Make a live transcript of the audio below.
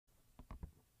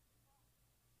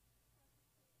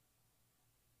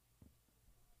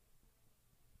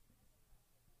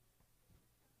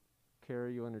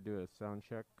Carrie, you want to do a sound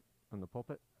check on the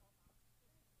pulpit?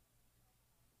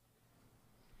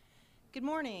 Good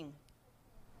morning.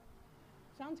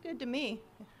 Sounds good to me.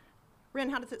 Ren,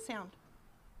 how does it sound?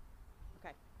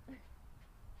 Okay.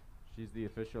 She's the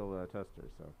official tester,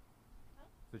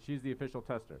 so she's the official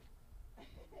tester.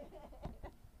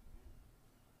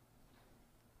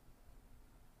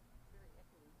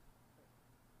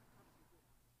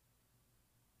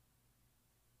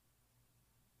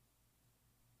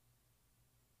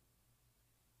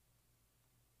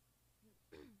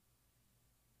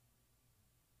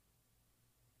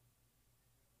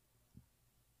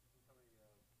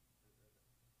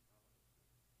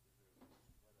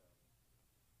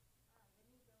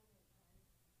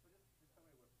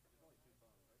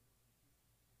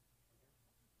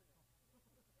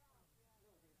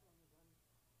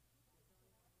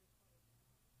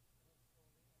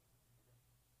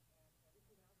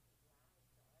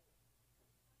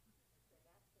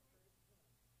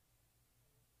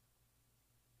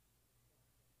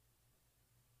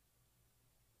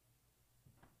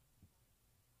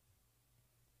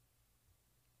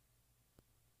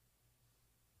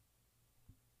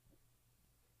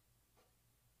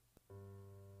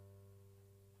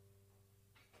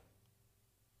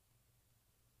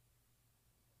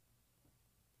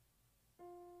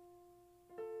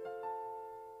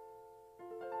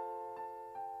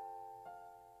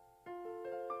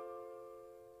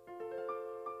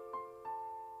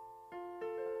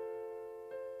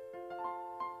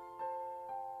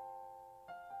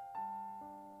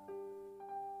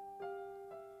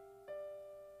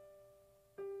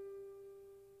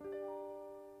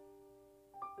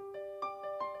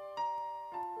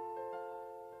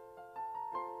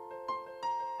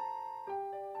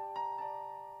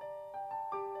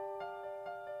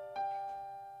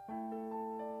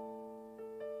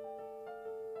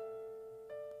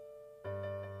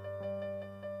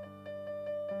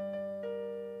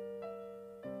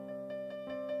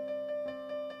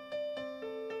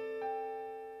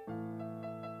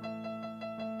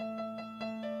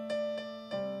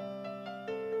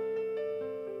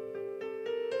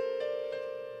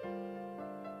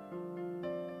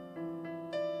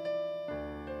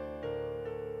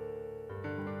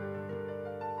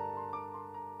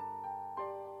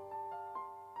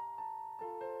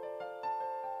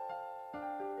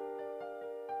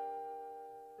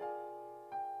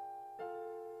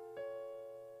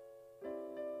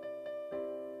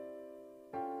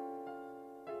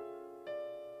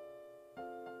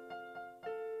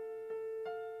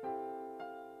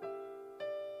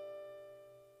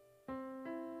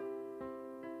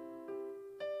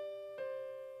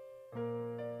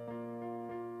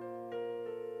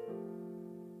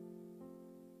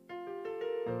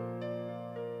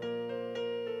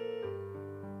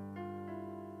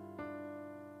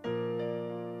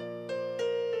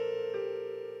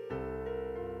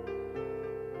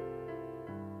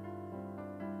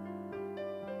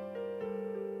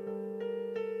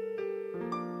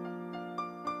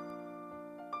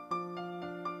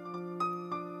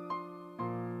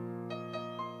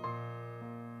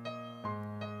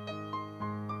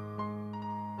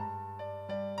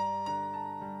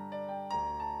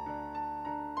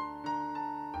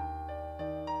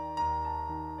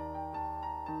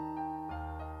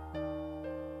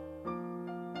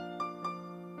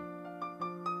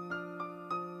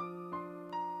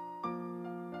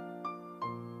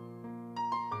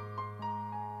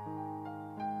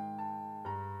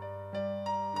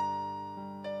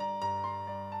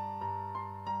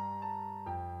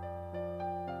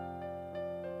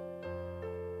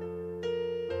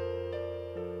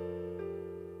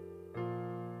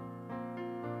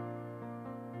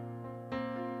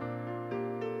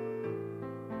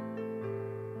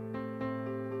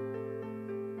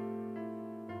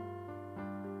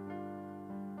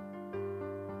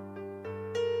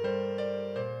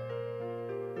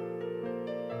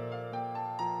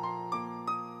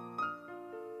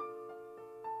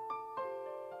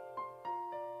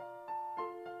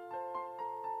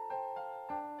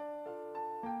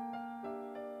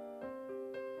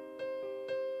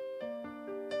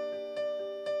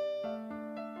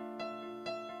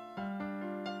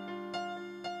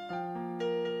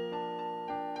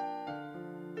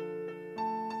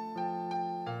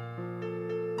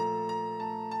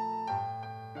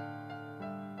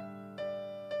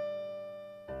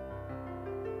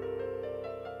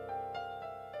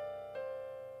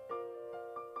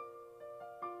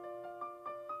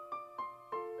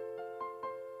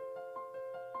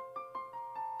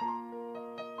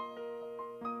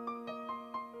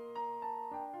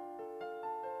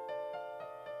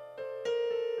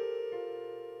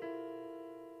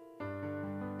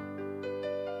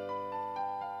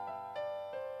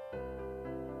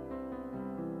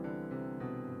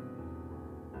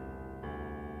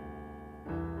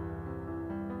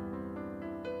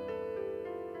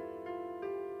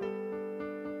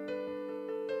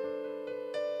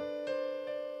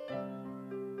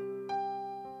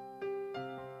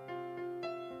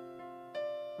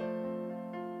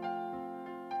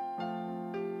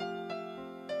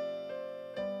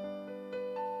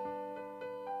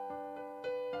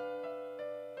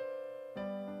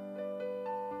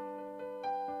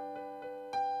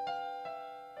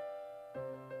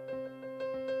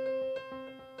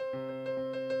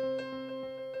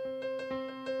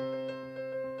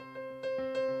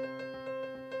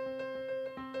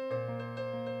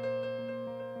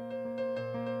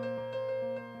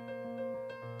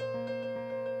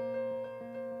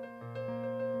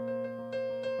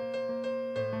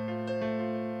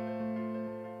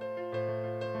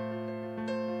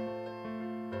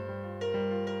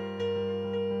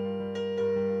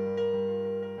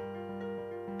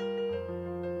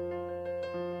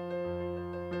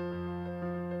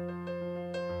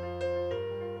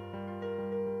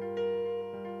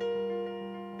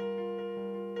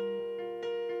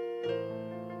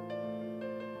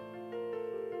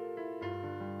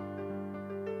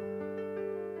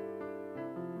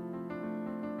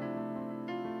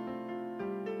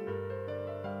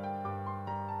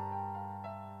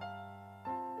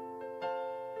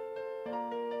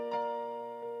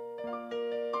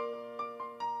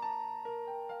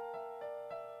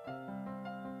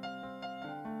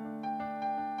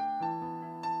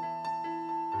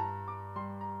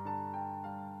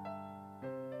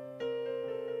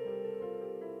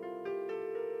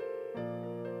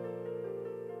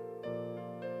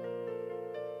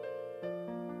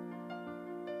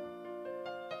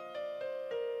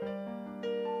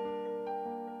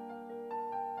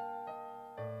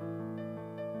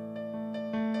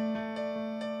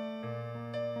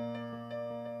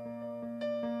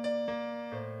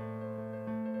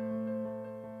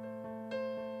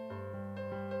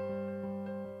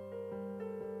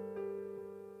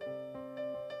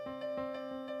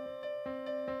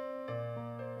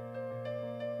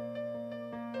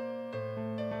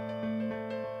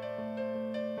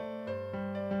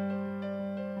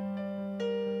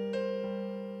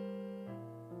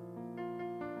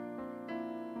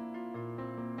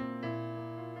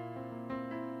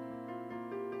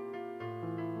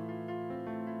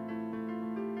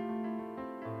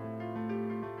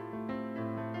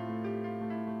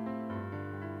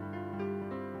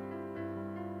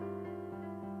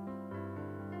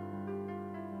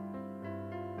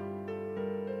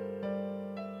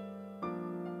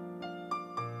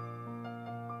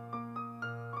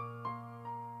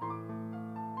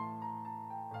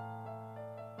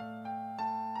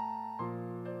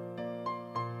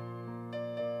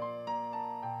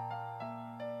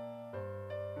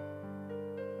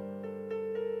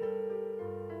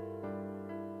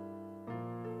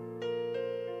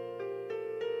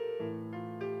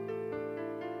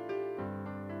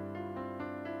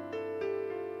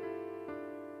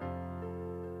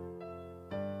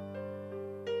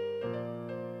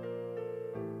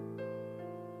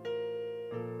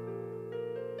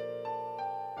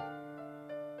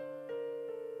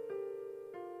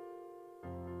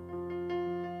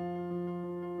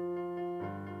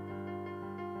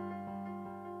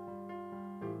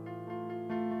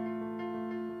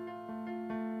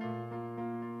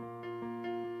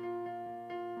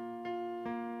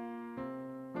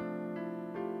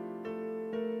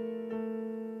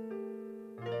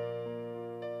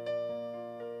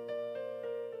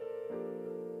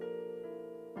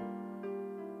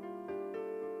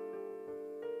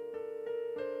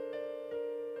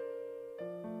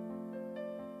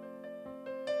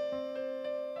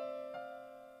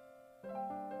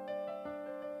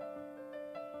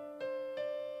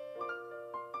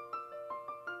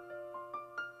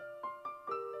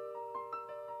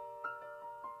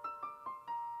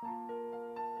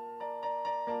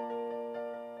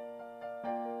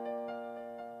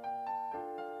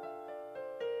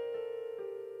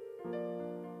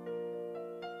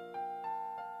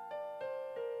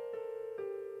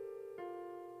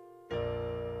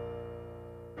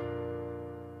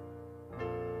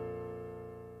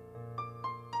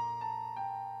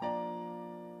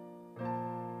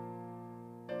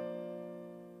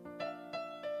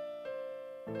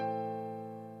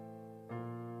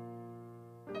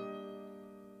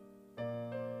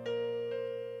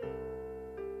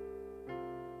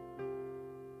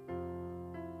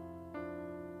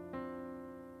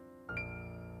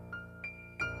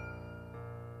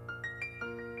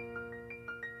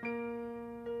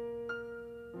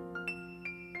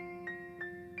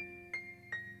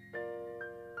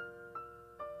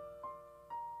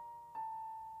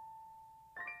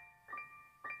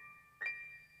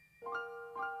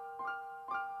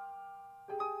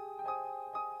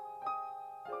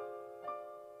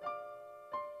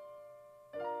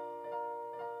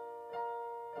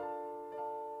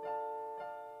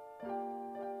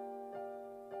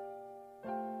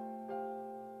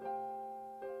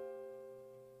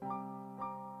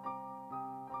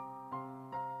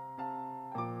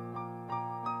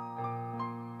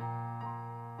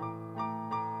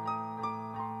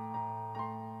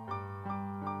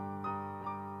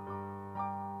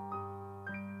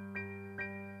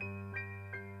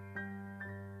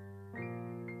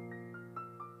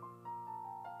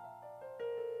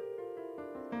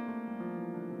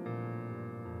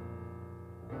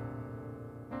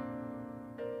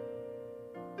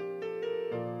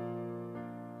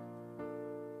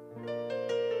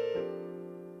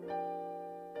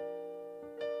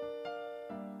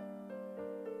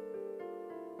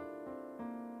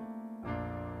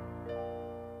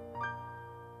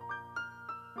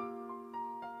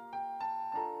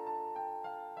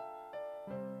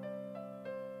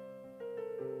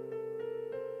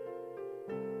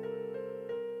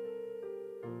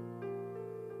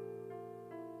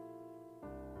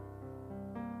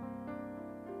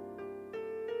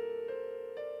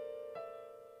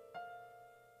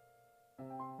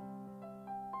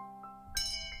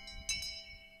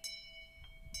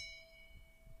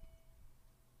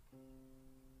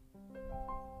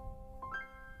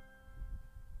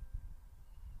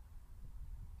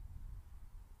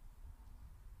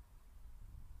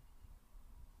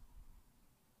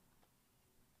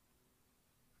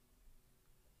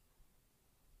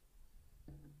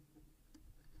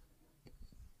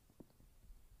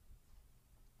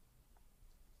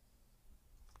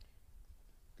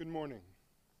 morning.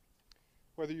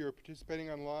 Whether you're participating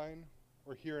online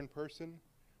or here in person,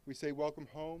 we say welcome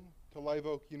home to Live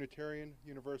Oak Unitarian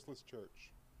Universalist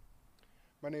Church.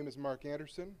 My name is Mark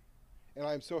Anderson, and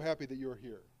I am so happy that you are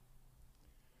here.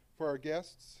 For our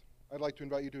guests, I'd like to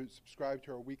invite you to subscribe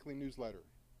to our weekly newsletter.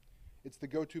 It's the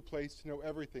go-to place to know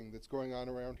everything that's going on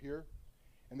around here,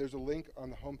 and there's a link on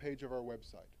the homepage of our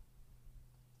website.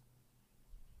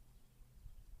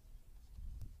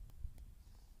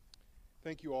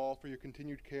 Thank you all for your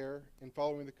continued care in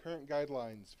following the current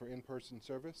guidelines for in-person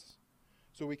service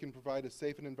so we can provide as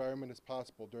safe an environment as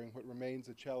possible during what remains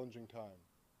a challenging time.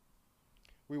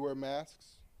 We wear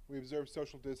masks, we observe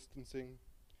social distancing,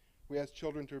 we ask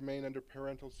children to remain under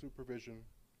parental supervision,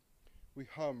 we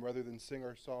hum rather than sing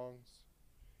our songs,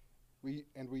 we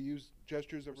use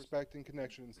gestures of respect and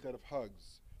connection instead of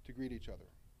hugs to greet each other.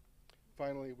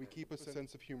 Finally, we keep a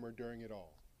sense of humor during it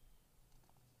all.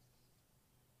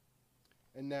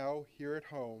 And now, here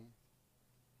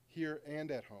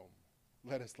and at home,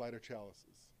 let us light our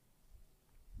chalices.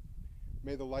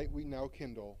 May the light we now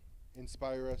kindle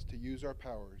inspire us to use our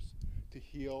powers to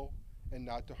heal and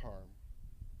not to harm,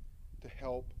 to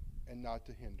help and not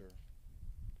to hinder,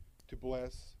 to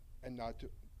bless and not to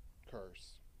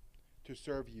curse, to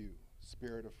serve you,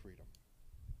 Spirit of freedom.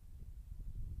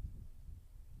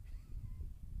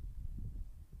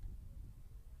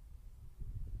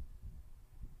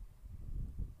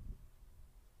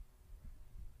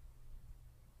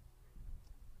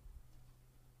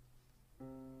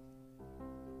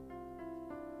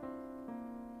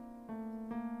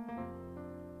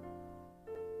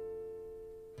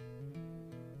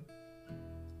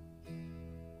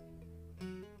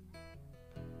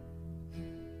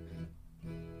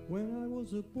 When I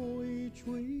was a boy each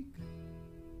week,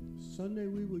 Sunday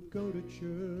we would go to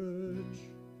church,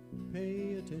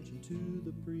 pay attention to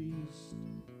the priest.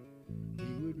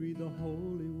 He would read the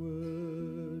holy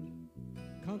word,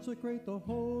 consecrate the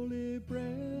holy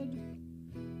bread.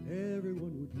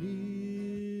 Everyone would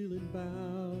kneel and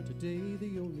bow. Today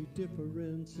the only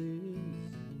difference is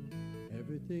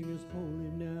everything is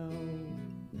holy now.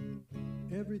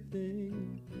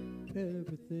 Everything,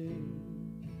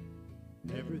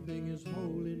 everything is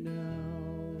holy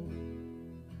now.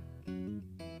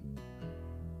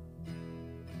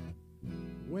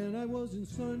 When I was in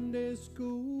Sunday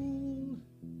school,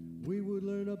 we would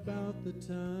learn about the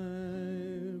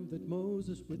time that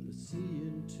Moses split the sea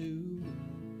in two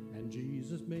and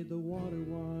Jesus made the water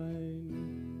wine.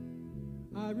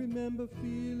 I remember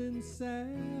feeling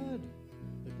sad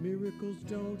that miracles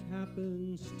don't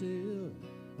happen still.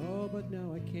 Oh, but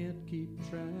now I can't keep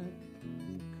track,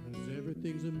 'cause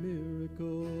everything's a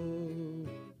miracle.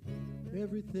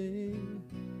 Everything,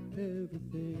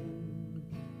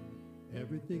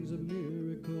 everything's a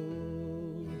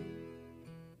miracle.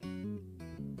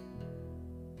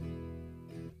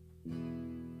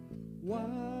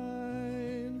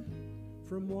 Wine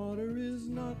from water is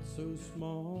not so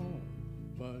small,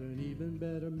 but an even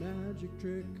better magic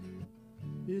trick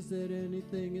is that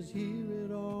anything is here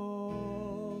at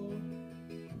all.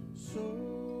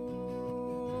 So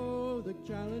the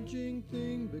challenging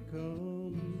thing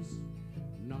becomes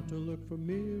not to look for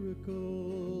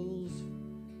miracles,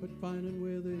 but finding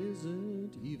where there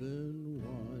isn't even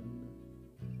one.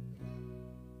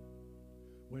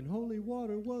 When holy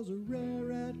water was a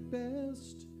rare at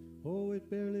best, oh, it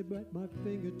barely met my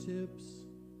fingertips.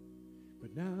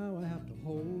 But now I have to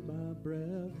hold my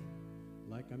breath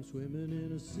like I'm swimming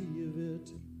in a sea of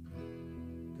it.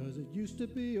 'Cause it used to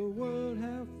be a world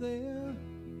half there,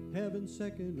 heaven's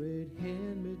second-rate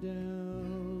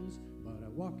hand-me-downs. But I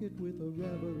walk it with a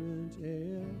reverent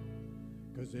air,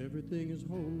 'cause everything is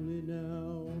holy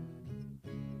now.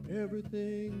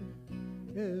 Everything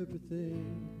is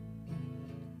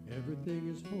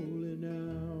holy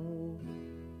now.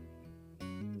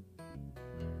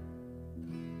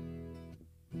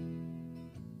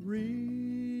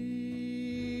 Read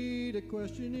a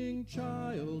questioning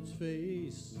child's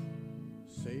face,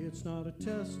 say it's not a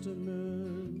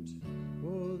testament.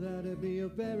 Oh, that'd be a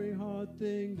very hard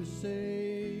thing to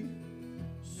say.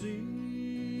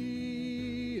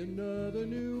 See another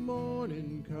new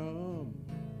morning come,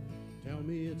 tell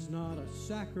me it's not a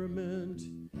sacrament,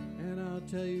 and I'll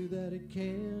tell you that it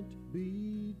can't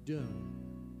be done.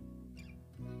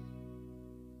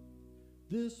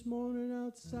 This morning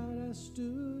outside I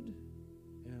stood,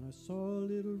 and I saw a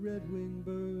little red-winged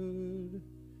bird.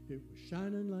 It was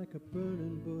shining like a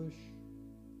burning bush,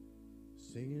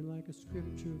 singing like a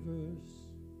scripture verse.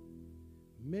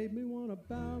 Made me want to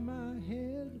bow my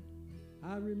head.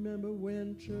 I remember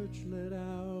when church let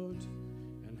out,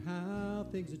 and how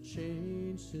things have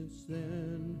changed since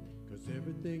then, 'cause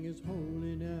everything is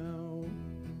holy now.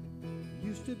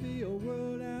 Used to be a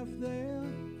world out there,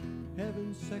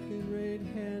 having second-rate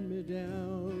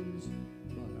hand-me-downs,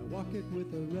 but I walk it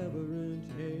with a reverent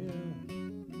air,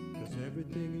 'cause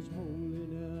everything is holy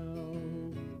now.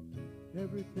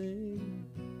 Everything,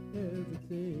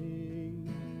 everything.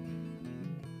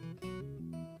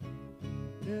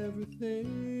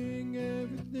 Everything,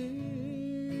 everything.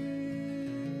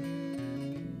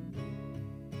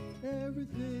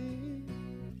 Everything,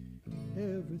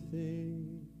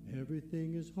 everything.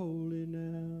 Everything is holy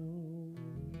now.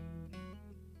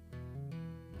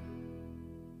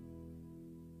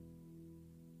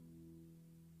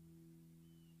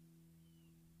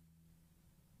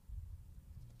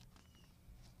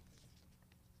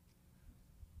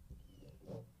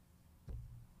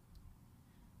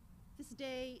 This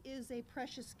day is a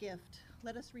precious gift.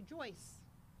 Let us rejoice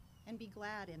and be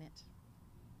glad in it.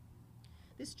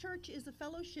 This church is a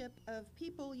fellowship of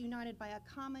people united by a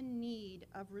common need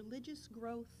of religious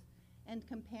growth and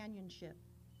companionship.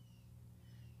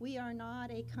 We are not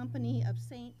a company of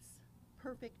saints,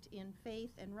 perfect in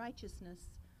faith and righteousness,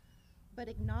 but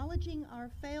acknowledging our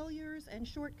failures and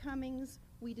shortcomings,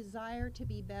 we desire to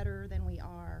be better than we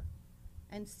are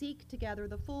and seek together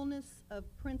the fullness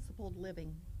of principled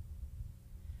living.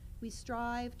 We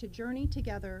strive to journey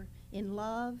together in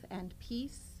love and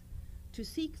peace, to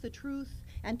seek the truth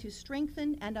and to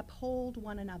strengthen and uphold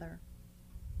one another.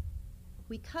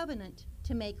 We covenant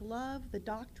to make love the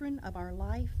doctrine of our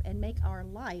life and make our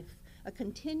life a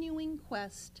continuing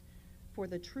quest for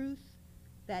the truth,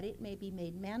 that it may be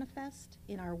made manifest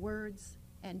in our words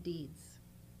and deeds.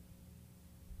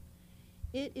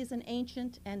 It is an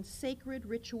ancient and sacred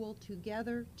ritual to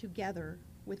gather together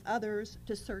with others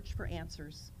to search for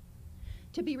answers,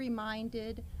 to be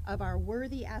reminded of our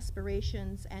worthy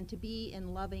aspirations, and to be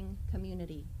in loving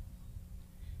community.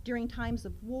 During times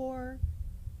of war,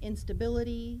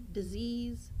 instability,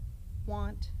 disease,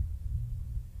 want,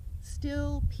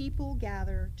 still people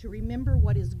gather to remember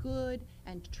what is good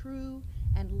and true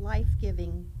and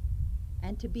life-giving,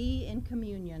 and to be in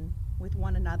communion with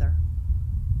one another.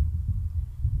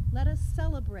 Let us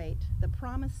celebrate the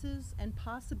promises and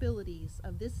possibilities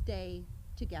of this day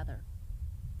together.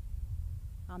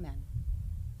 Amen.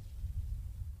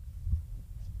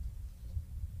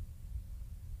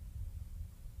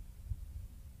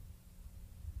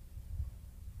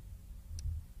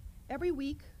 Every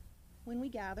week, when we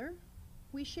gather,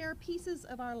 we share pieces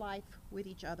of our life with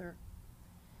each other.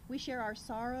 We share our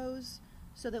sorrows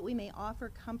so that we may offer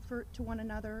comfort to one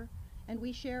another, and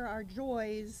we share our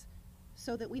joys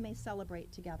so that we may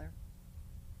celebrate together.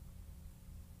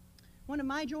 One of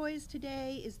my joys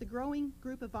today is the growing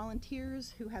group of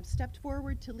volunteers who have stepped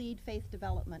forward to lead faith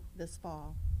development this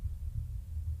fall.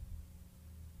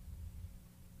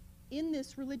 In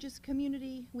this religious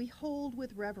community, we hold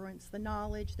with reverence the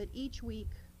knowledge that each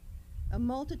week a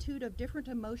multitude of different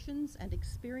emotions and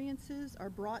experiences are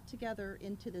brought together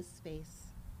into this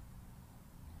space.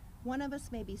 One of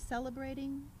us may be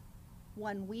celebrating,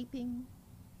 one weeping,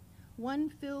 one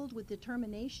filled with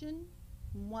determination,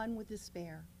 one with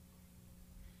despair.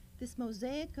 This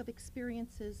mosaic of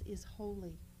experiences is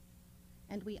holy,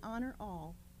 and we honor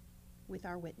all with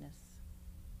our witness.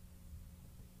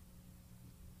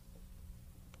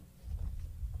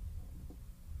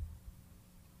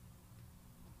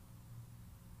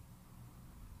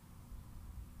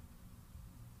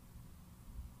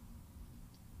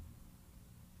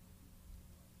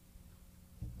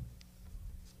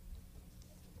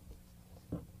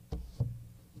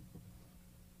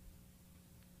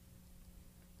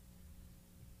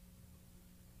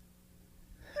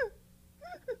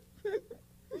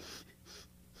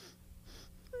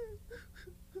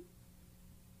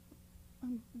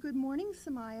 Good morning,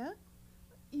 Samaya.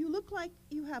 You look like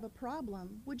you have a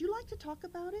problem. Would you like to talk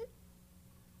about it?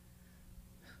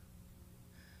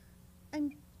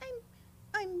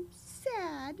 I'm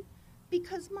sad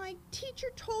because my teacher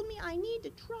told me I need to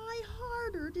try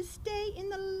harder to stay in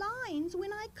the lines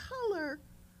when I color.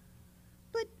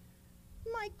 But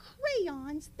my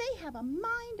crayons, they have a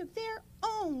mind of their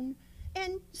own,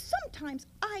 and sometimes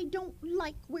I don't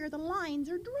like where the lines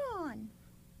are drawn.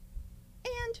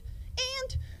 And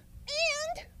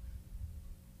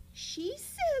she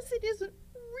says it isn't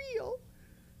real.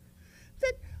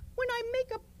 That when I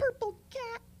make a purple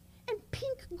cat and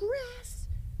pink grass,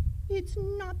 it's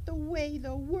not the way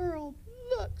the world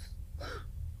looks.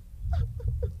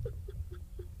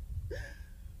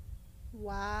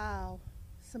 Wow,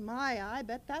 Samaya, I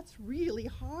bet that's really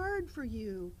hard for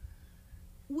you.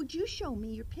 Would you show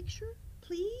me your picture,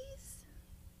 please?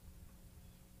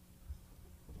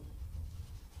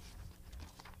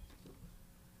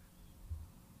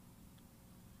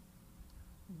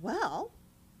 Well,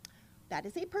 that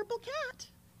is a purple cat,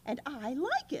 and I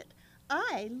like it.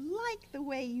 I like the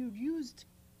way you used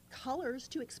colors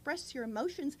to express your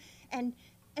emotions and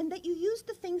that you used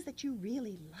the things that you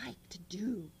really like to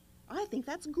do. I think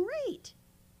that's great.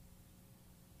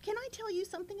 Can I tell you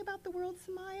something about the world,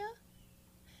 Samaya?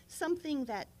 Something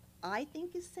that I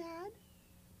think is sad?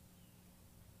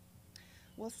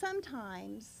 Well,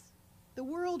 sometimes the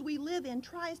world we live in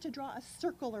tries to draw a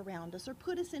circle around us or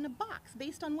put us in a box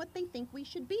based on what they think we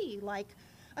should be, like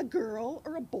a girl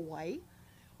or a boy,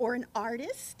 or an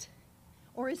artist,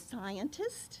 or a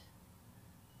scientist.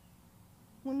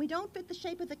 When we don't fit the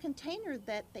shape of the container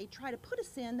that they try to put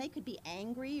us in, they could be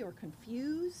angry or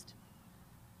confused.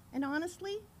 And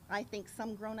honestly, I think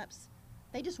some grown-ups,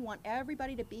 they just want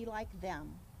everybody to be like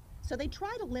them. So they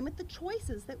try to limit the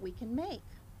choices that we can make.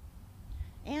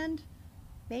 And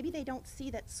maybe they don't see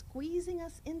that squeezing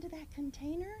us into that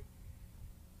container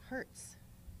hurts.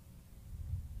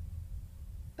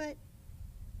 But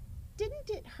didn't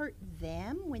it hurt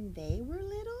them when they were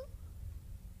little?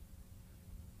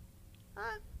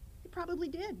 It probably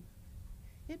did.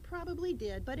 It probably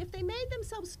did. But if they made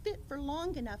themselves fit for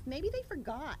long enough, maybe they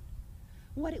forgot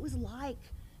what it was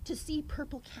like to see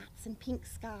purple cats and pink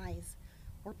skies,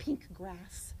 or pink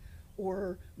grass,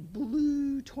 or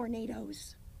blue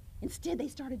tornadoes. Instead, they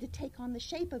started to take on the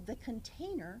shape of the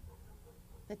container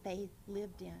that they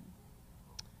lived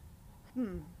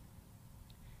in.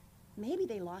 Maybe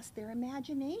they lost their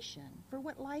imagination for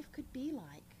what life could be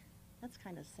like. That's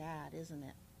kind of sad, isn't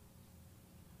it?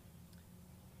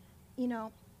 You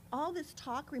know, all this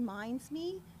talk reminds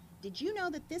me, did you know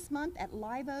that this month at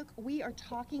Live Oak, we are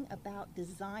talking about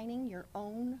designing your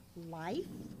own life?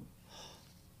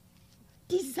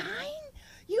 Design?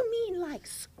 You mean like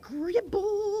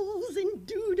scribbles and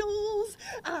doodles?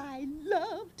 I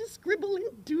love to scribble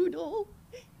and doodle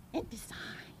and design.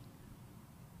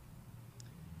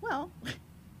 Well,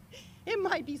 it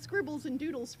might be scribbles and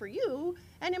doodles for you,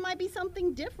 and it might be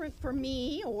something different for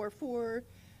me or for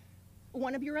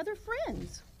one of your other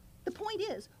friends. The point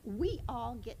is, we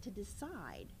all get to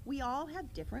decide. We all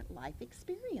have different life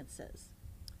experiences.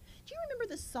 Do you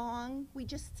remember the song we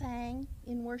just sang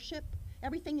in worship?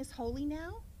 Everything is holy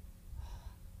now?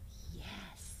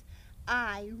 Yes,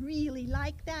 I really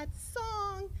like that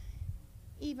song,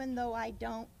 even though I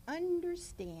don't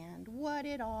understand what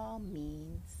it all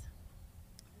means.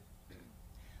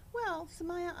 Well,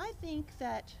 Samaya, I think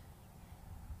that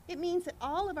it means that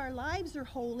all of our lives are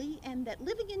holy and that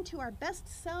living into our best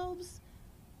selves,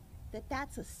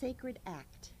 that's a sacred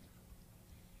act.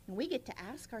 And we get to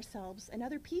ask ourselves and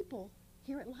other people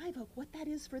here at Live Oak what that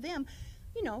is for them.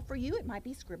 You know, for you it might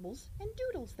be scribbles and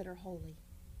doodles that are holy.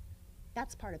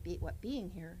 That's part of what being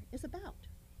here is about.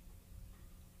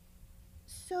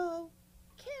 So,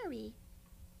 Carrie,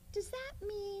 does that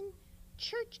mean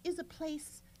church is a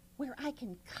place where I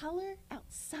can color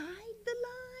outside the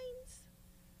lines?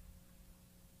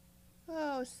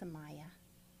 Oh, Samaya.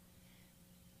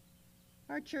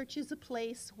 Our church is a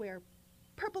place where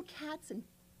purple cats and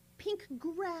pink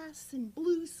grass and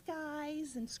blue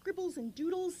skies and scribbles and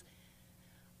doodles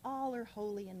all are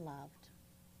holy and loved.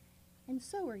 And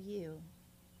so are you.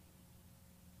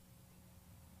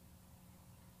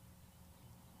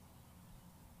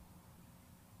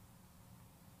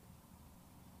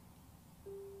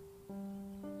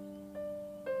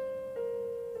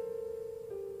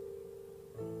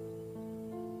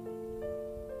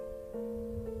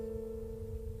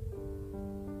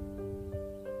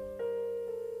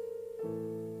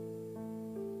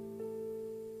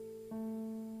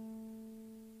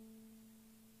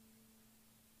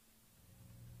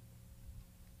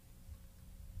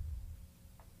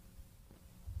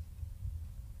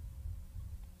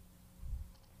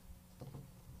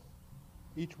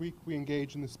 Each week we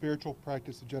engage in the spiritual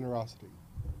practice of generosity,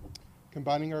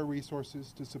 combining our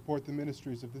resources to support the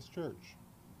ministries of this church.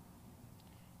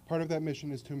 Part of that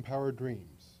mission is to empower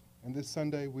dreams, and this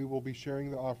Sunday we will be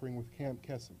sharing the offering with Camp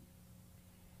Kesson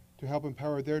to help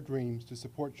empower their dreams to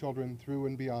support children through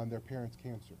and beyond their parents'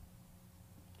 cancer.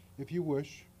 If you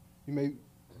wish, you may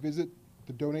visit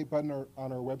the donate button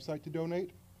on our website to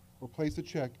donate, or place a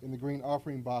check in the green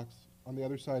offering box on the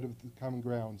other side of the common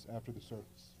grounds after the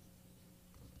service.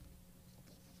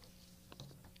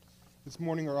 This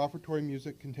morning, our offertory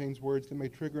music contains words that may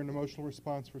trigger an emotional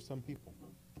response for some people.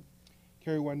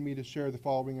 Carrie wanted me to share the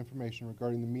following information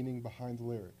regarding the meaning behind the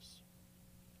lyrics.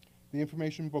 The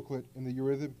information booklet in the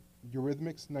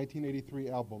Eurythmics 1983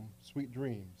 album, Sweet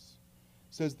Dreams,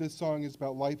 says this song is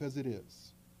about life as it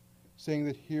is, saying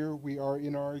that here we are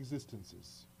in our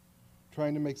existences,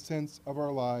 trying to make sense of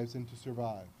our lives and to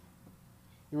survive.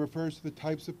 It refers to the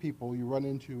types of people you run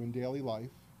into in daily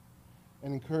life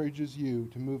and encourages you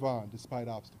to move on despite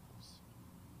obstacles.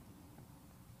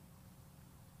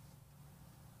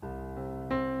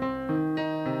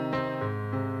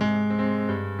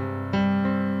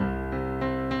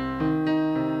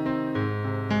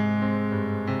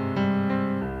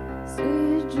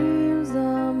 Sweet dreams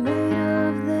are made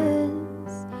of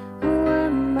this. Who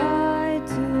am I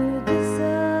to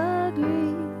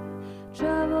disagree?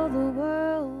 Travel the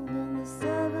world and the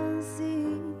seven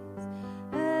seas.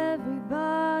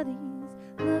 Everybody's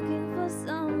looking for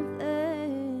something.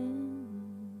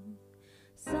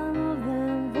 Some of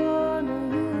them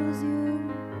wanna use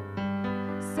you.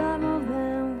 Some of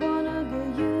them wanna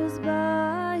get used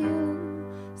by you.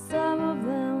 Some of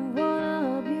them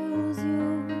wanna abuse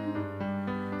you.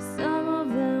 Some of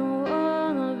them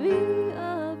wanna be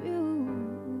abused.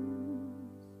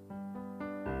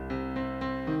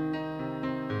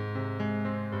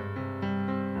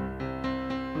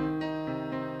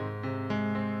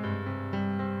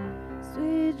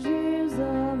 Sweet dreams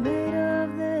are made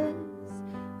of this.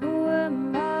 Who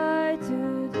am I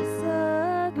to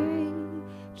disagree?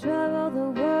 Travel the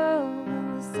world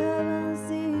and the seven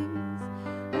seas.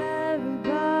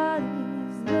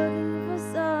 Everybody's looking for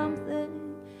something.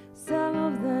 Some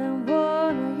of them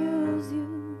wanna use you.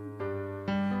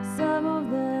 Some of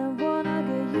them wanna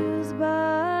get used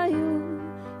by you.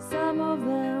 Some of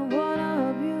them wanna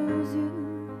abuse you.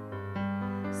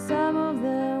 Some of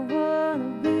them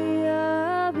wanna be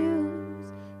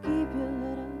abused. Keep your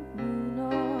head up, moving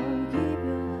on. Keep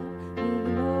your head up,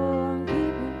 moving on.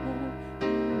 Keep your head up,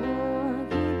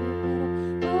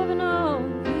 moving on.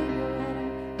 Keep your head up, moving on.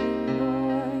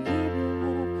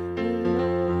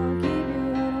 Keep your head up, moving on. Keep your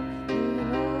head up, moving on. Keep your head up, moving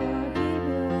on. Keep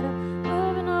your head up,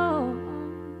 moving on.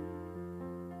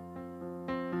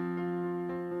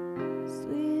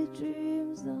 Sweet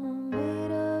dreams are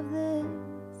made of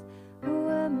this. Who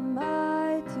am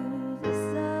I to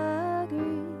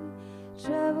disagree?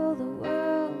 Travel the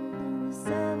world and the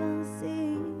seven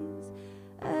seas.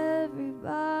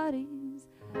 Everybody's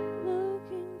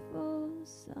looking for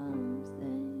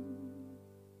something.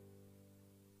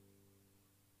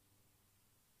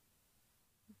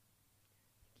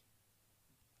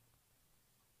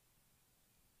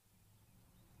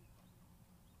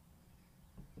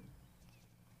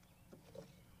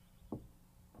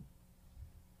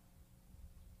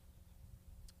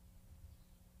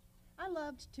 I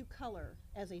loved to color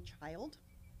as a child,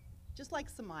 just like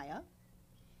Samaya.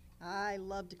 I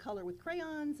loved to color with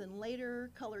crayons and later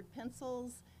colored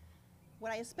pencils.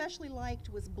 What I especially liked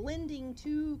was blending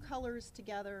two colors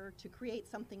together to create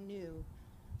something new,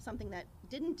 something that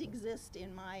didn't exist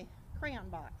in my crayon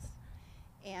box,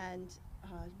 and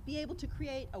be able to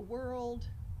create a world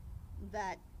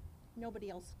that nobody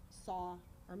else saw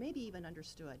or maybe even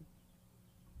understood.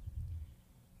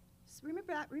 So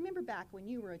remember back when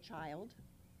you were a child.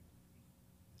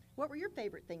 What were your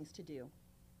favorite things to do?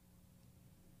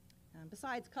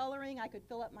 Besides coloring, I could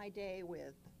fill up my day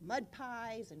with mud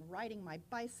pies and riding my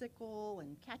bicycle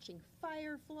and catching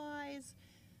fireflies,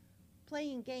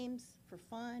 playing games for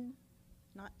fun,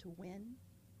 not to win.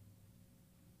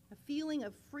 A feeling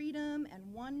of freedom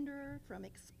and wonder from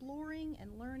exploring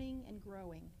and learning and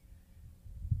growing.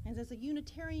 And as a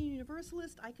Unitarian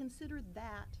Universalist, I consider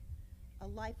that a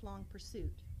lifelong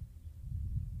pursuit.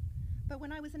 But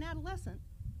when I was an adolescent,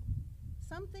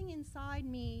 something inside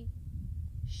me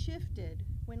shifted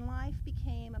when life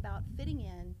became about fitting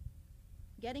in,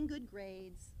 getting good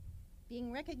grades,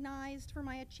 being recognized for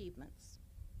my achievements.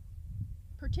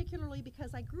 Particularly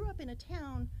because I grew up in a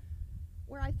town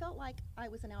where I felt like I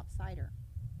was an outsider,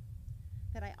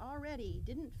 that I already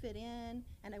didn't fit in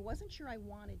and I wasn't sure I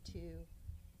wanted to.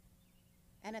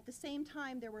 And at the same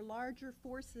time, there were larger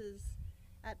forces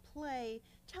at play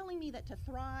telling me that to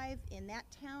thrive in that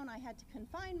town, I had to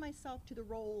confine myself to the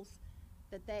roles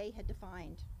that they had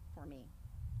defined for me.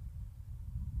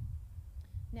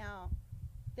 Now,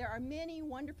 there are many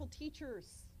wonderful teachers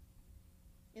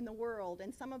in the world,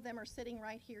 and some of them are sitting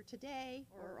right here today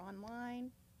or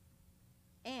online.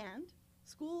 And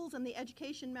schools and the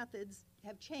education methods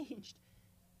have changed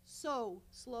so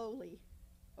slowly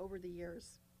over the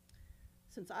years.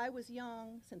 Since I was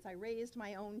young, since I raised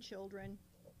my own children,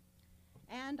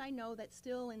 and I know that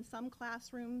still in some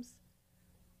classrooms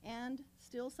and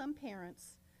still some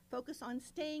parents focus on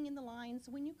staying in the lines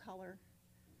when you color,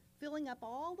 filling up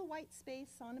all the white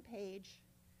space on a page,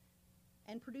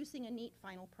 and producing a neat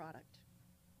final product.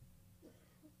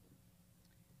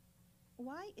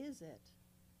 Why is it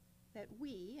that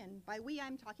we, and by we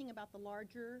I'm talking about the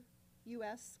larger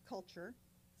U.S. culture,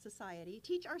 society,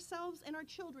 teach ourselves and our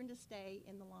children to stay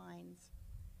in the lines,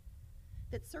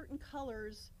 that certain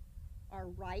colors are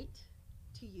right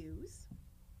to use,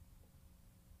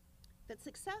 that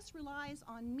success relies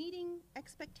on meeting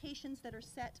expectations that are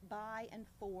set by and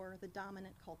for the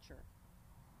dominant culture.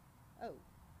 Oh,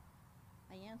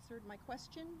 I answered my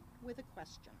question with a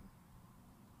question.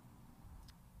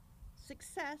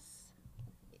 Success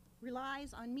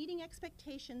relies on meeting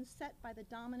expectations set by the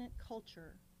dominant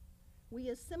culture. We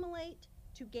assimilate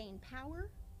to gain power,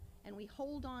 and we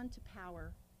hold on to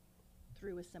power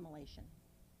through assimilation.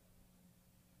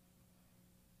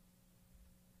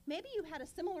 Maybe you had a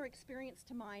similar experience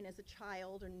to mine as a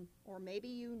child, or maybe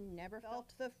you never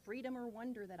felt the freedom or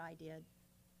wonder that I did.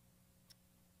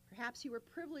 Perhaps you were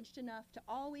privileged enough to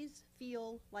always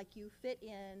feel like you fit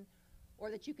in, or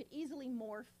that you could easily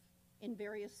morph in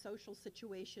various social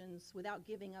situations without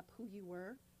giving up who you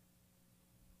were.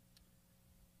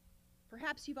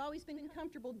 Perhaps you've always been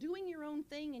comfortable doing your own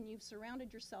thing and you've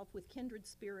surrounded yourself with kindred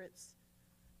spirits.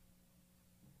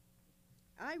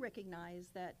 I recognize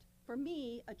that for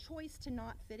me, a choice to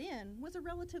not fit in was a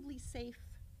relatively safe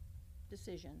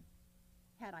decision,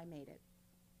 had I made it.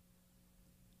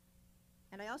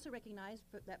 And I also recognize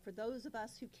that for those of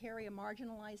us who carry a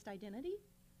marginalized identity,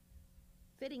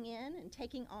 fitting in and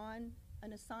taking on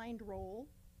an assigned role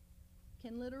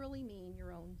can literally mean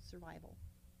your own survival.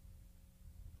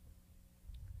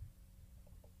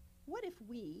 What if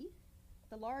we,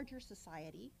 the larger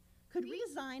society, could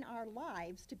redesign our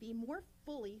lives to be more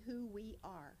fully who we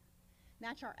are,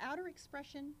 match our outer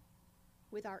expression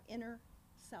with our inner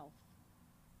self,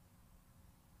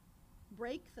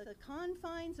 break the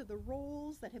confines of the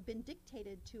roles that have been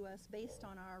dictated to us based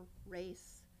on our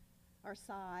race, our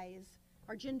size,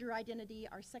 our gender identity,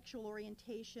 our sexual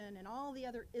orientation, and all the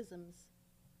other isms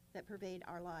that pervade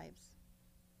our lives.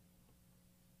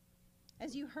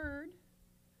 As you heard,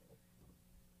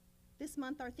 this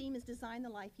month our theme is Design the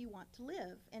Life You Want to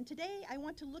Live, and today I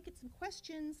want to look at some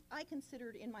questions I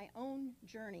considered in my own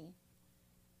journey.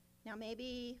 Now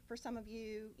maybe for some of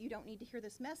you, you don't need to hear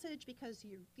this message because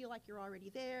you feel like you're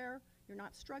already there, you're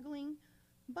not struggling,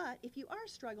 but if you are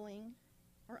struggling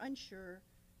or unsure,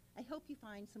 I hope you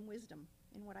find some wisdom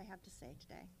in what I have to say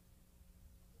today.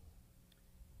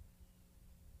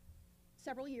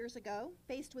 Several years ago,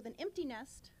 faced with an empty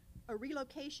nest, a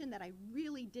relocation that I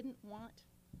really didn't want,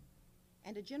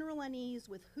 and a general unease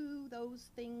with who those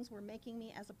things were making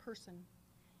me as a person,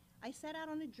 I set out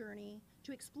on a journey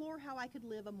to explore how I could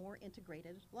live a more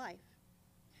integrated life.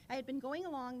 I had been going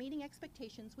along meeting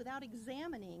expectations without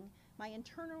examining my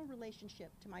internal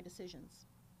relationship to my decisions.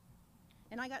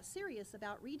 And I got serious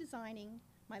about redesigning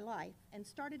my life and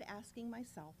started asking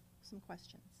myself some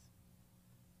questions.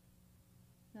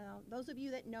 Now, those of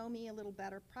you that know me a little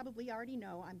better probably already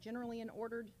know I'm generally an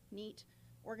ordered, neat,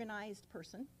 organized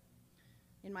person.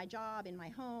 In my job, in my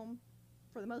home,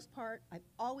 for the most part, I've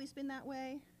always been that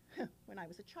way. When I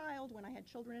was a child, when I had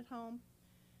children at home,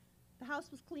 the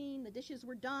house was clean, the dishes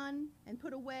were done and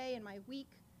put away, and my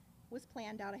week was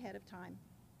planned out ahead of time.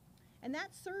 And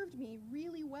that served me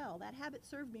really well. That habit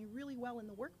served me really well in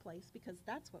the workplace because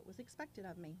that's what was expected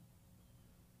of me.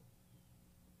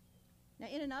 Now,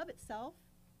 in and of itself,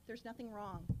 there's nothing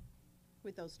wrong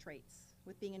with those traits,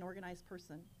 with being an organized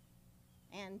person.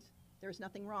 And there's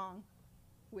nothing wrong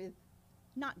with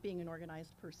not being an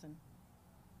organized person.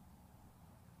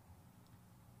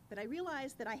 But I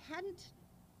realized that I hadn't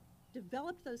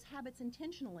developed those habits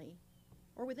intentionally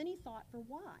or with any thought for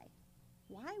why.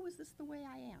 Why was this the way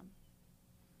I am?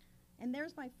 And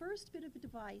there's my first bit of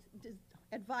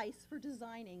advice for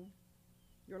designing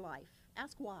your life.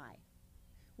 Ask why.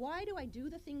 Why do I do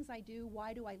the things I do?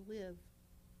 Why do I live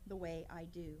the way I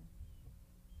do?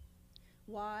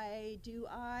 Why do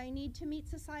I need to meet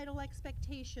societal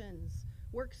expectations,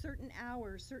 work certain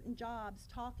hours, certain jobs,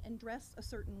 talk and dress a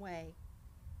certain way?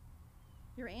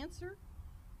 Your answer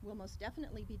will most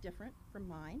definitely be different from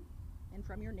mine and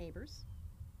from your neighbors.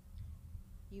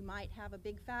 You might have a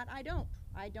big fat I don't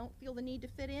feel the need to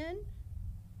fit in.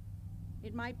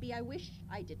 It might be I wish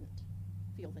I didn't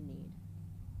feel the need.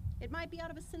 It might be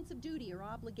out of a sense of duty or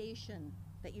obligation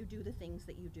that you do the things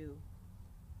that you do.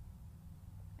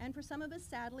 And for some of us,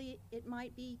 sadly, it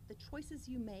might be the choices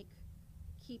you make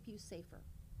keep you safer.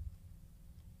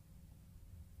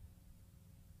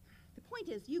 The point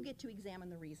is, you get to examine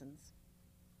the reasons.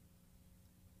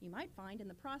 You might find in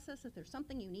the process that there's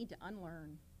something you need to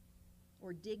unlearn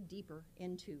or dig deeper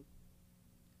into.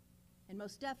 And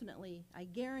most definitely, I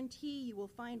guarantee you will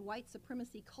find white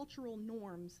supremacy cultural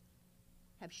norms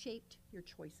have shaped your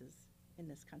choices in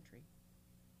this country.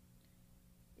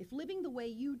 If living the way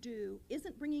you do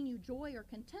isn't bringing you joy or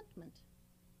contentment,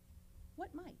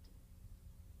 what might?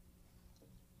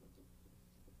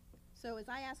 So as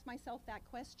I asked myself that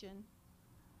question,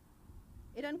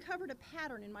 it uncovered a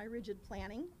pattern in my rigid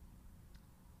planning,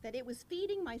 that it was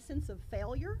feeding my sense of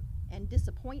failure and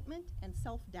disappointment and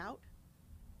self-doubt.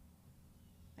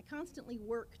 I constantly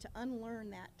work to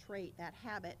unlearn that trait, that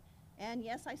habit. And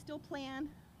yes, I still plan,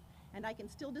 and I can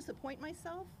still disappoint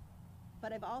myself,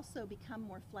 but I've also become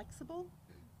more flexible,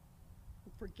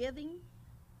 forgiving,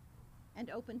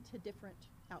 and open to different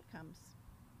outcomes.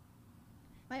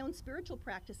 My own spiritual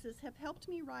practices have helped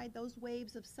me ride those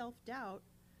waves of self-doubt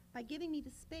by giving me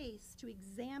the space to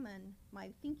examine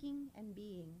my thinking and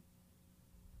being.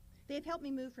 They've helped me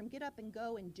move from get up and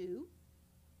go and do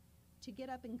to get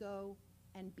up and go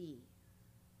and be.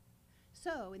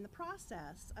 So, in the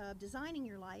process of designing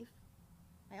your life,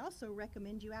 I also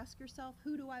recommend you ask yourself,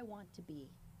 who do I want to be?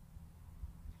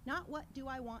 Not what do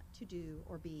I want to do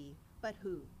or be, but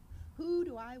who. Who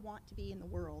do I want to be in the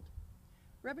world?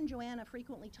 Reverend Joanna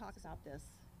frequently talks about this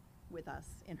with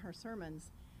us in her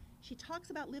sermons. She talks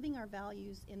about living our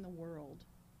values in the world.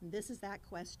 And this is that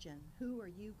question, who are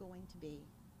you going to be?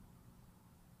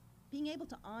 Being able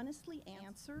to honestly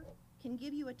answer can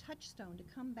give you a touchstone to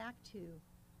come back to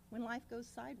when life goes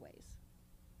sideways.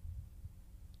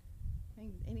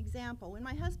 An example, when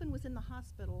my husband was in the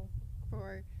hospital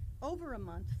for over a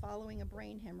month following a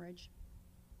brain hemorrhage,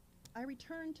 I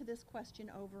returned to this question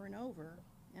over and over,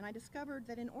 and I discovered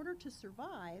that in order to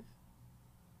survive,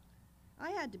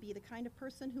 I had to be the kind of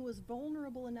person who was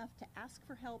vulnerable enough to ask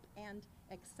for help and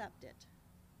accept it.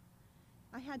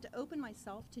 I had to open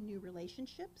myself to new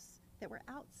relationships that were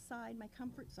outside my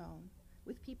comfort zone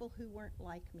with people who weren't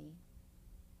like me.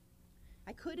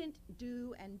 I couldn't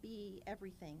do and be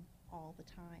everything all the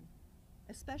time,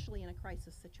 especially in a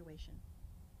crisis situation.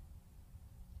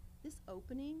 This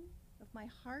opening of my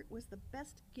heart was the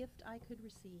best gift I could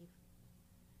receive.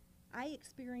 I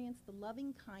experienced the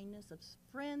loving kindness of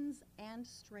friends and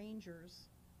strangers,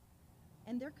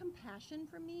 and their compassion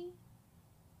for me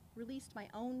released my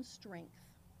own strength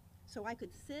so I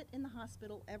could sit in the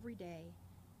hospital every day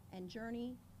and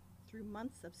journey through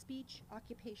months of speech,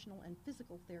 occupational, and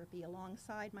physical therapy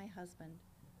alongside my husband,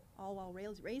 all while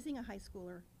raising a high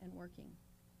schooler and working.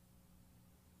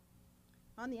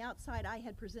 On the outside, I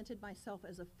had presented myself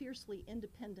as a fiercely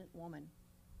independent woman,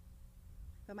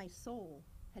 but my soul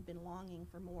had been longing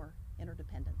for more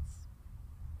interdependence.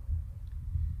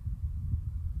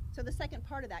 So the second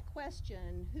part of that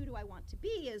question, who do I want to be,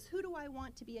 is who do I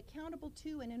want to be accountable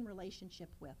to and in relationship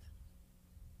with?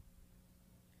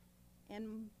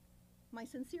 And my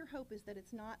sincere hope is that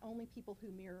it's not only people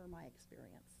who mirror my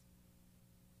experience.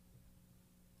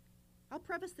 I'll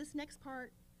preface this next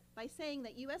part by saying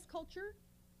that U.S. culture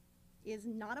is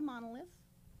not a monolith,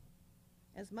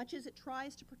 as much as it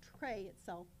tries to portray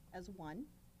itself as one.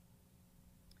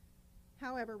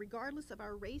 However, regardless of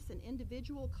our race and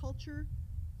individual culture,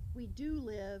 we do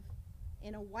live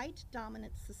in a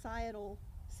white-dominant societal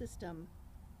system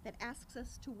that asks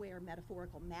us to wear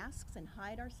metaphorical masks and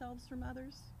hide ourselves from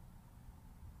others.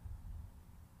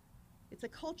 It's a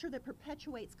culture that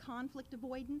perpetuates conflict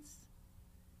avoidance,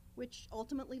 which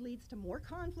ultimately leads to more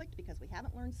conflict because we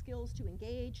haven't learned skills to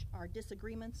engage our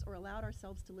disagreements or allowed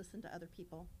ourselves to listen to other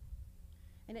people.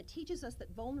 And it teaches us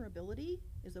that vulnerability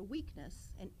is a weakness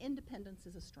and independence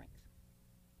is a strength.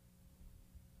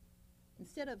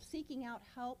 Instead of seeking out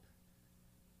help,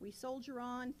 we soldier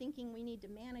on thinking we need to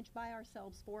manage by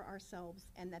ourselves for ourselves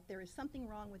and that there is something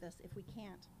wrong with us if we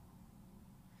can't.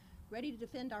 Ready to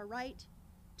defend our right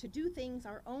to do things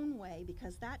our own way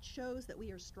because that shows that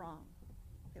we are strong,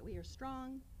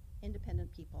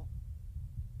 independent people.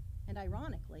 And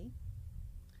ironically,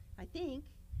 I think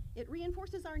it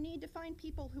reinforces our need to find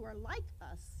people who are like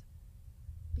us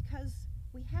because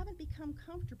we haven't become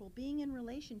comfortable being in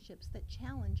relationships that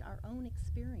challenge our own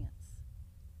experience.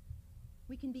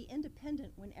 We can be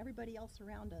independent when everybody else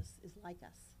around us is like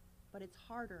us, but it's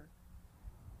harder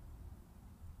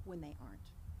when they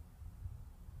aren't.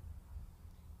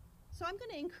 So I'm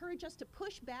going to encourage us to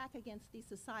push back against these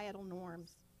societal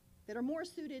norms that are more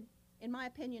suited, in my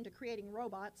opinion, to creating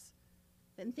robots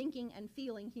than thinking and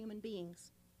feeling human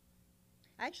beings.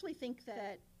 I actually think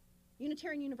that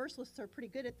Unitarian Universalists are pretty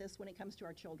good at this when it comes to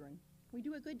our children. We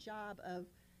do a good job of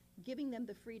giving them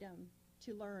the freedom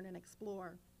to learn and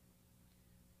explore.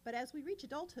 But as we reach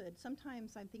adulthood,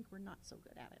 sometimes I think we're not so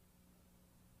good at it.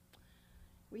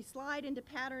 We slide into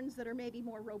patterns that are maybe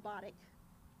more robotic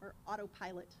or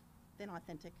autopilot than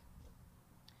authentic.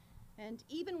 And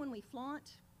even when we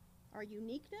flaunt our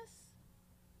uniqueness,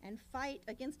 and fight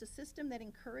against a system that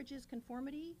encourages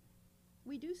conformity,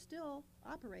 we do still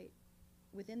operate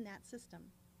within that system,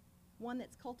 one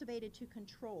that's cultivated to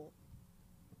control,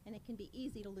 and it can be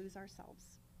easy to lose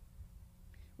ourselves.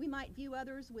 We might view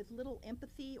others with little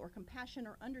empathy or compassion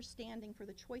or understanding for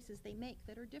the choices they make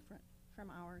that are different from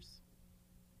ours.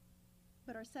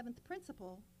 But our seventh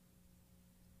principle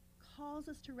calls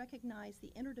us to recognize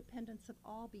the interdependence of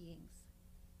all beings,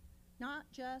 not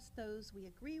just those we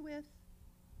agree with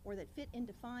or that fit in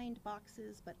defined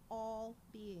boxes, but all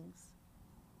beings.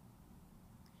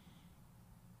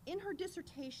 In her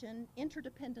dissertation,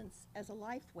 Interdependence as a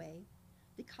Lifeway,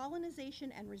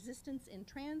 Decolonization and Resistance in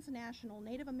Transnational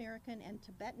Native American and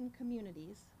Tibetan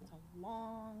Communities, it's a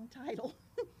long title,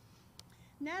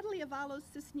 Natalie Avalos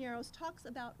Cisneros talks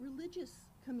about religious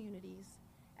communities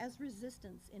as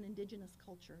resistance in indigenous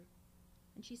culture.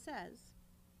 And she says,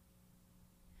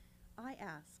 I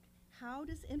ask, how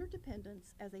does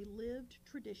interdependence as a lived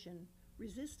tradition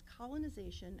resist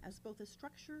colonization as both a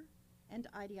structure and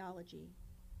ideology?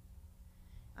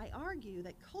 I argue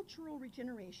that cultural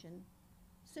regeneration,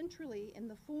 centrally in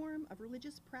the form of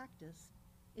religious practice,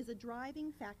 is a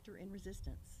driving factor in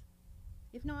resistance,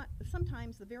 if not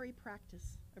sometimes the very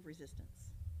practice of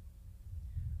resistance.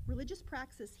 Religious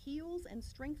praxis heals and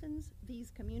strengthens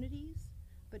these communities,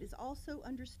 but is also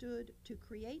understood to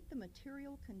create the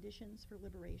material conditions for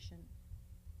liberation.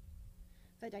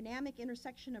 The dynamic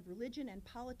intersection of religion and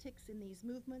politics in these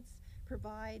movements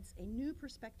provides a new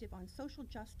perspective on social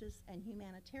justice and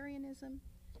humanitarianism,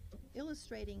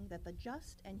 illustrating that the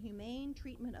just and humane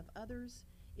treatment of others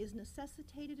is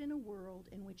necessitated in a world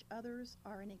in which others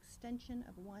are an extension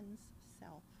of one's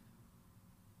self.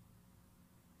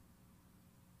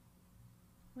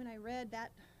 When I read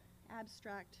that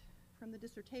abstract from the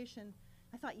dissertation,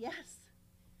 I thought,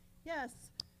 yes,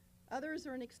 others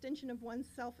are an extension of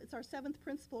oneself. It's our seventh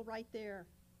principle right there.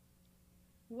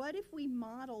 What if we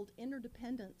modeled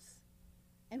interdependence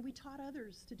and we taught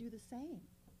others to do the same?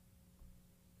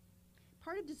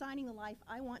 Part of designing the life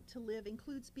I want to live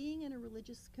includes being in a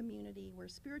religious community where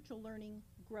spiritual learning,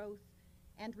 growth,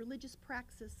 and religious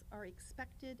praxis are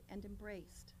expected and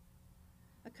embraced.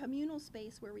 A communal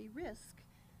space where we risk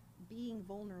being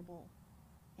vulnerable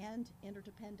and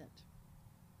interdependent.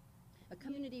 A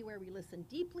community where we listen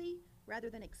deeply rather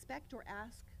than expect or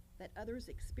ask that others'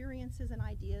 experiences and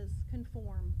ideas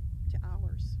conform to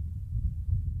ours.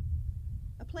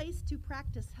 A place to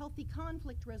practice healthy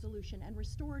conflict resolution and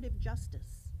restorative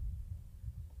justice,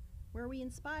 where we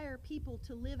inspire people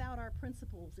to live out our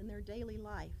principles in their daily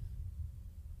life.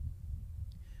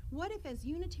 What if, as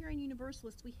Unitarian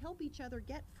Universalists, we help each other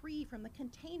get free from the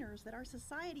containers that our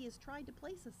society has tried to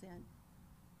place us in?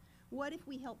 What if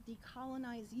we help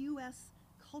decolonize U.S.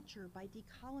 culture by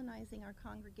decolonizing our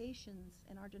congregations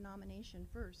and our denomination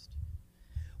first?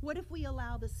 What if we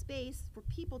allow the space for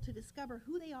people to discover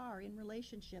who they are in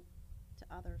relationship to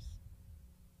others?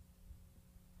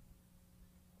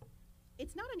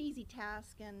 It's not an easy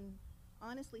task, and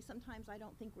honestly, sometimes I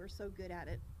don't think we're so good at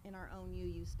it in our own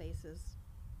UU spaces.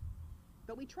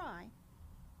 But we try.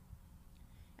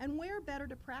 And where better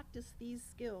to practice these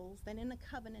skills than in a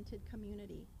covenanted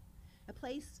community, a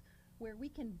place where we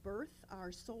can birth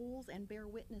our souls and bear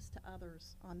witness to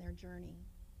others on their journey.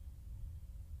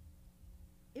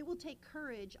 It will take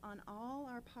courage on all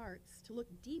our parts to look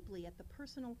deeply at the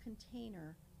personal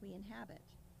container we inhabit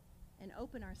and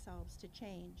open ourselves to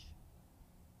change.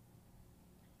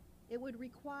 It would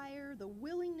require the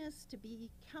willingness to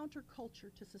be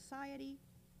counterculture to society,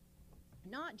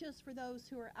 not just for those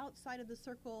who are outside of the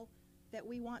circle that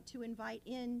we want to invite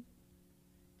in,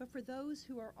 but for those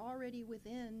who are already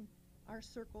within our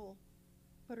circle,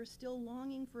 but are still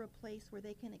longing for a place where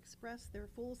they can express their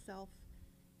full self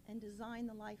and design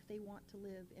the life they want to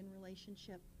live in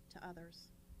relationship to others.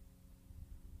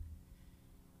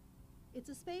 It's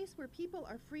a space where people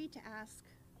are free to ask,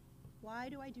 why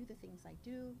do I do the things I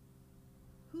do?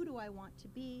 Who do I want to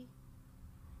be?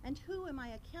 And who am I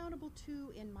accountable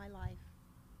to in my life?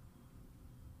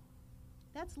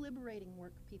 That's liberating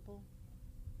work, people.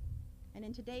 And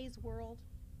in today's world,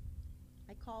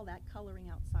 I call that coloring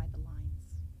outside the lines.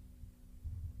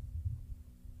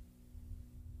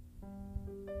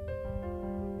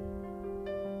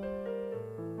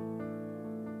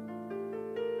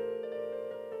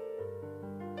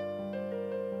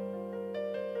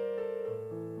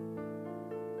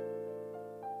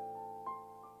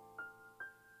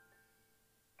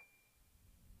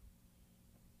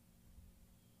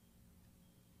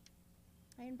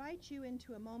 I invite you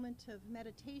into a moment of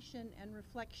meditation and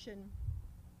reflection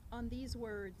on these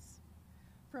words.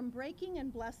 From breaking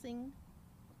and blessing,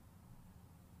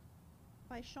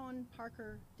 by Sean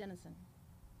Parker Dennison.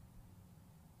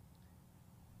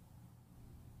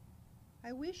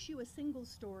 I wish you a single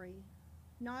story,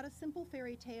 not a simple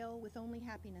fairy tale with only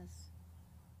happiness,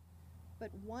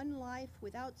 but one life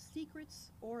without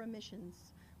secrets or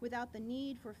omissions, without the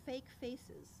need for fake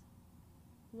faces,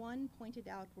 one pointed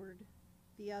outward,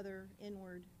 the other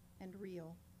inward and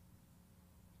real.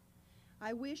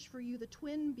 I wish for you the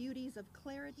twin beauties of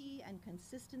clarity and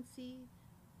consistency,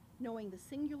 knowing the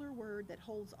singular word that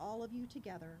holds all of you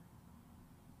together,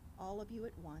 all of you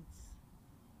at once,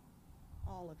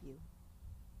 all of you.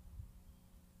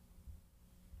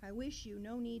 I wish you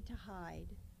no need to hide,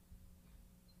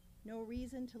 no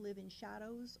reason to live in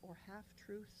shadows or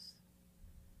half-truths,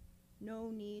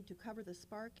 no need to cover the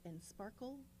spark and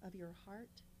sparkle of your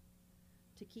heart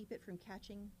to keep it from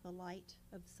catching the light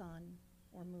of sun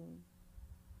or moon.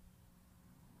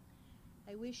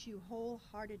 I wish you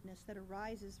wholeheartedness that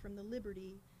arises from the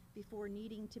liberty before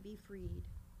needing to be freed,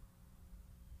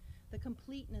 the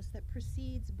completeness that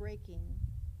precedes breaking,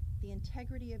 the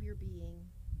integrity of your being,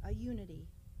 a unity,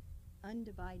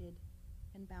 undivided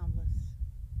and boundless.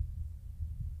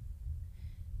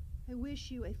 I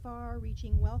wish you a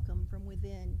far-reaching welcome from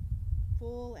within,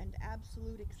 full and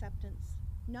absolute acceptance,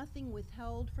 nothing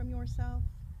withheld from yourself,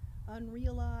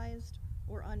 unrealized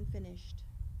or unfinished.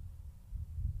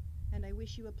 And I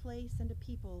wish you a place and a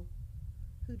people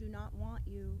who do not want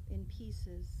you in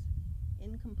pieces,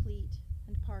 incomplete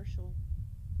and partial.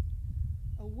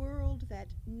 A world that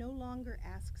no longer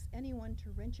asks anyone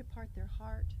to wrench apart their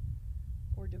heart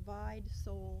or divide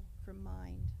soul from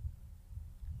mind,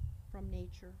 from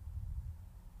nature,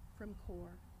 from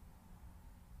core.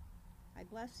 I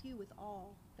bless you with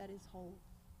all that is whole.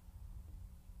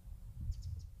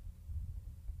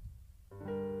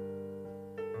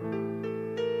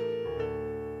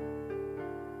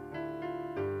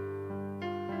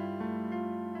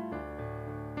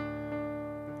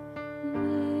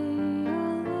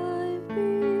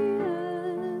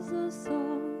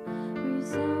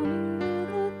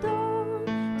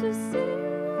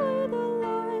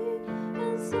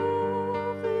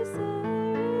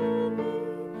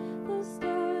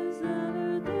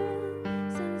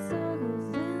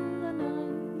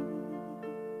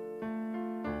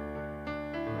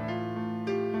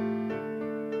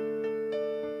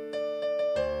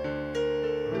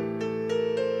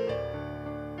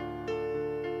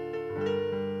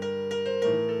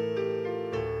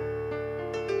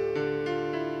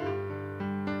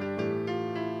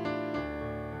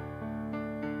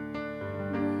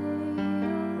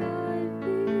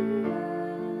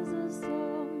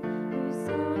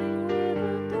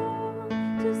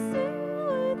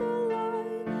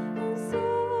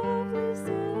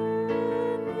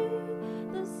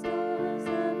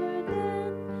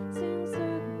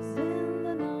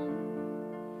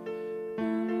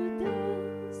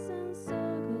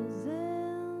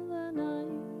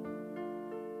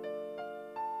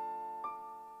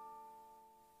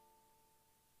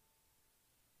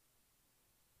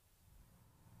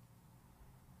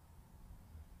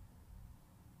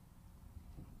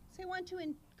 So I want to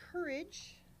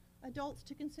encourage adults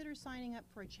to consider signing up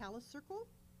for a Chalice Circle.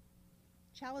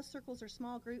 Chalice Circles are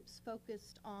small groups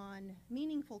focused on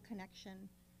meaningful connection.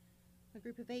 A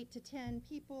group of 8 to 10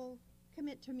 people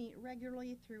commit to meet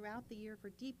regularly throughout the year for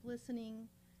deep listening,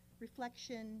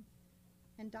 reflection,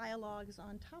 and dialogues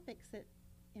on topics that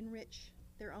enrich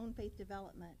their own faith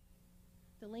development.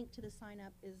 The link to the sign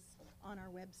up is on our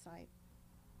website.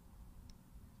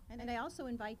 And I also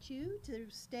invite you to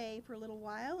stay for a little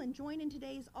while and join in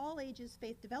today's All Ages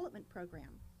Faith Development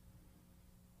Program.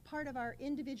 Part of our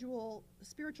individual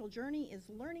spiritual journey is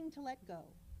learning to let go.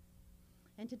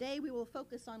 And today we will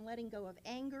focus on letting go of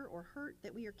anger or hurt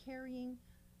that we are carrying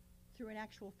through an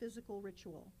actual physical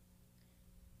ritual.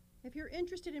 If you're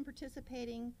interested in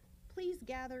participating, please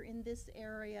gather in this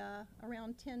area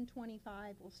around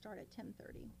 10:25. We'll start at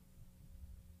 10:30.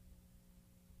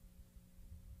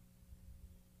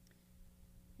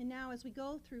 And now as we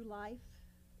go through life,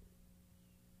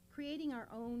 creating our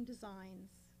own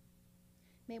designs,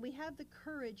 may we have the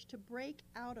courage to break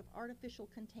out of artificial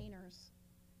containers.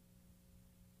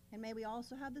 And may we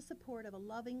also have the support of a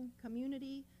loving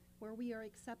community where we are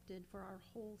accepted for our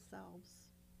whole selves.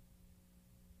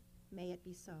 May it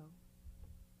be so.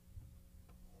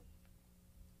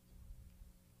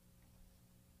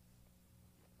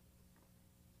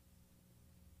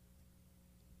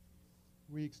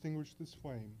 We extinguish this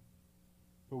flame,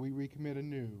 but we recommit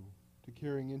anew to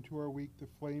carrying into our week the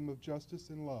flame of justice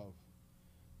and love.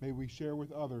 May we share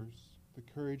with others the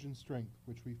courage and strength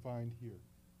which we find here.